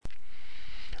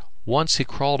Once he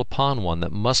crawled upon one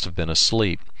that must have been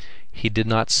asleep. He did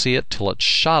not see it till it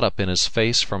shot up in his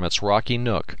face from its rocky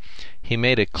nook. He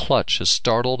made a clutch as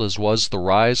startled as was the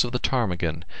rise of the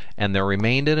ptarmigan, and there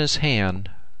remained in his hand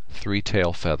 3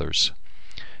 tail feathers.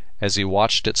 As he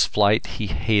watched its flight he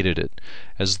hated it,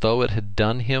 as though it had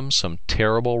done him some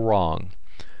terrible wrong.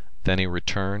 Then he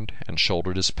returned and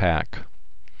shouldered his pack.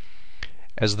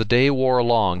 As the day wore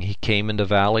along he came into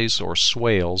valleys or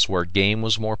swales where game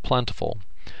was more plentiful.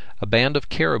 A band of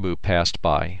caribou passed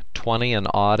by, 20 and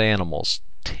odd animals,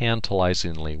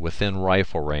 tantalizingly within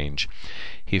rifle range.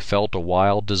 He felt a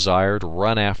wild desire to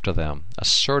run after them, a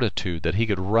certitude that he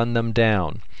could run them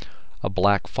down. A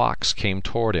black fox came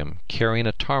toward him, carrying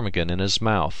a ptarmigan in his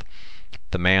mouth.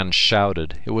 The man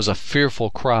shouted. It was a fearful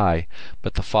cry,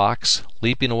 but the fox,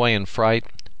 leaping away in fright,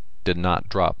 did not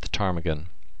drop the ptarmigan.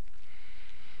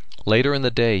 Later in the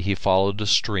day he followed a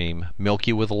stream,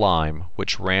 milky with lime,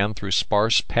 which ran through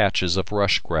sparse patches of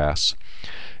rush grass.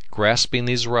 Grasping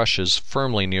these rushes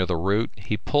firmly near the root,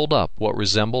 he pulled up what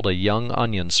resembled a young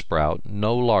onion sprout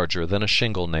no larger than a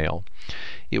shingle nail.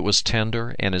 It was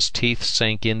tender, and his teeth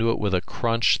sank into it with a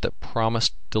crunch that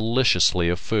promised deliciously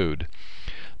of food.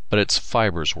 But its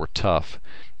fibers were tough.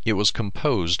 It was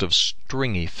composed of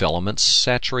stringy filaments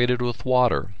saturated with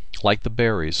water, like the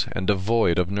berries, and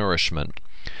devoid of nourishment.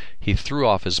 He threw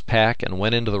off his pack and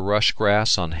went into the rush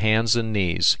grass on hands and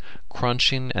knees,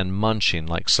 crunching and munching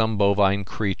like some bovine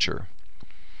creature.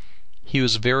 He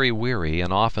was very weary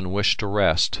and often wished to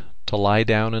rest, to lie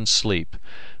down and sleep,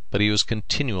 but he was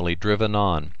continually driven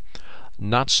on,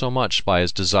 not so much by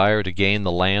his desire to gain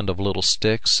the land of little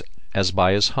sticks as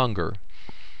by his hunger.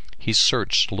 He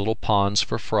searched little ponds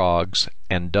for frogs,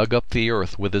 and dug up the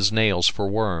earth with his nails for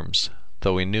worms,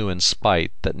 though he knew in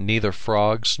spite that neither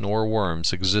frogs nor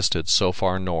worms existed so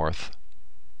far north.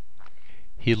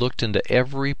 He looked into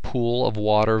every pool of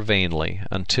water vainly,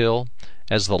 until,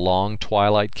 as the long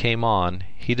twilight came on,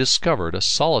 he discovered a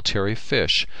solitary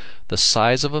fish, the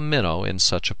size of a minnow, in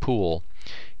such a pool.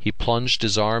 He plunged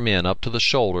his arm in up to the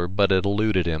shoulder, but it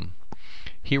eluded him.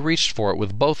 He reached for it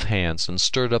with both hands and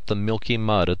stirred up the milky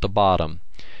mud at the bottom.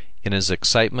 In his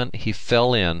excitement he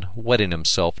fell in, wetting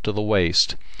himself to the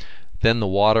waist. Then the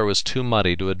water was too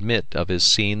muddy to admit of his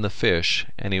seeing the fish,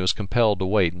 and he was compelled to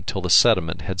wait until the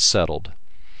sediment had settled.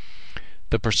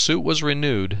 The pursuit was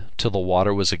renewed till the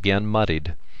water was again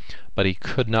muddied, but he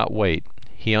could not wait.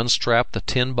 He unstrapped the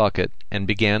tin bucket and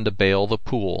began to bail the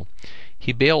pool.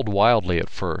 He bailed wildly at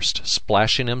first,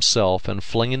 splashing himself and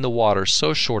flinging the water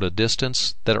so short a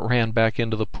distance that it ran back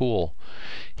into the pool.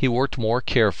 He worked more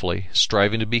carefully,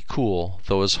 striving to be cool,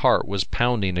 though his heart was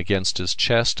pounding against his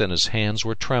chest and his hands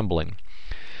were trembling.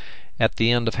 At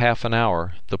the end of half an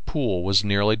hour the pool was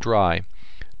nearly dry.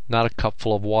 Not a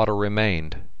cupful of water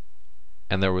remained,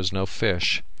 and there was no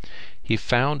fish. He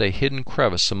found a hidden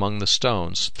crevice among the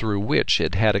stones, through which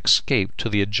it had escaped to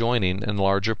the adjoining and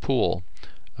larger pool,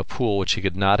 a pool which he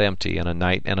could not empty in a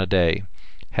night and a day.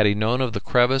 Had he known of the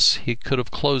crevice, he could have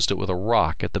closed it with a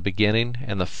rock at the beginning,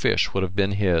 and the fish would have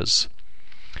been his.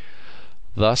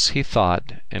 Thus he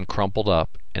thought, and crumpled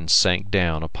up, and sank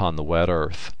down upon the wet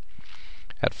earth.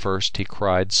 At first he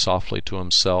cried softly to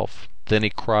himself, then he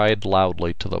cried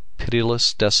loudly to the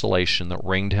pitiless desolation that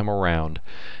ringed him around,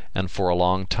 and for a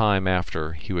long time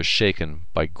after he was shaken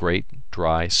by great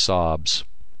dry sobs.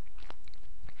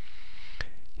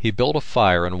 He built a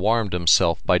fire and warmed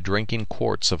himself by drinking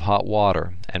quarts of hot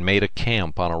water, and made a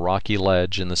camp on a rocky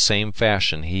ledge in the same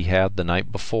fashion he had the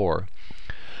night before.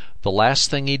 The last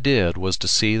thing he did was to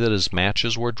see that his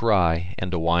matches were dry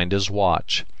and to wind his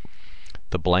watch.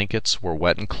 The blankets were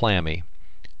wet and clammy.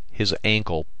 His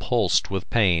ankle pulsed with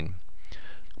pain.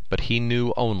 But he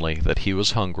knew only that he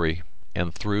was hungry,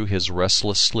 and through his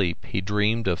restless sleep he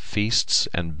dreamed of feasts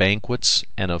and banquets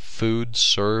and of food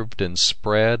served and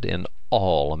spread in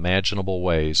all imaginable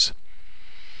ways.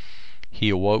 He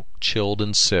awoke chilled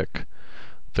and sick.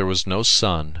 There was no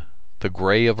sun. The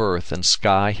gray of earth and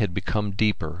sky had become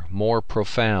deeper, more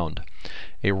profound.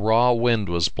 A raw wind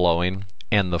was blowing,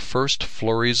 and the first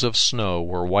flurries of snow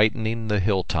were whitening the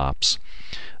hilltops.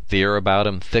 The air about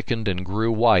him thickened and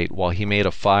grew white while he made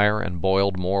a fire and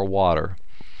boiled more water.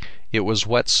 It was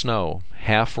wet snow,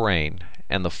 half rain,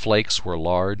 and the flakes were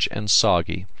large and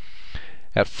soggy.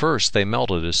 At first they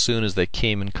melted as soon as they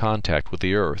came in contact with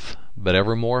the earth, but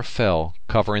ever more fell,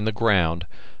 covering the ground,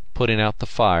 putting out the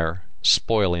fire,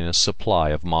 spoiling his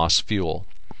supply of moss fuel.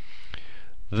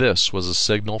 This was a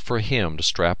signal for him to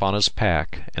strap on his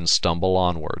pack and stumble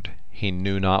onward, he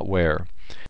knew not where.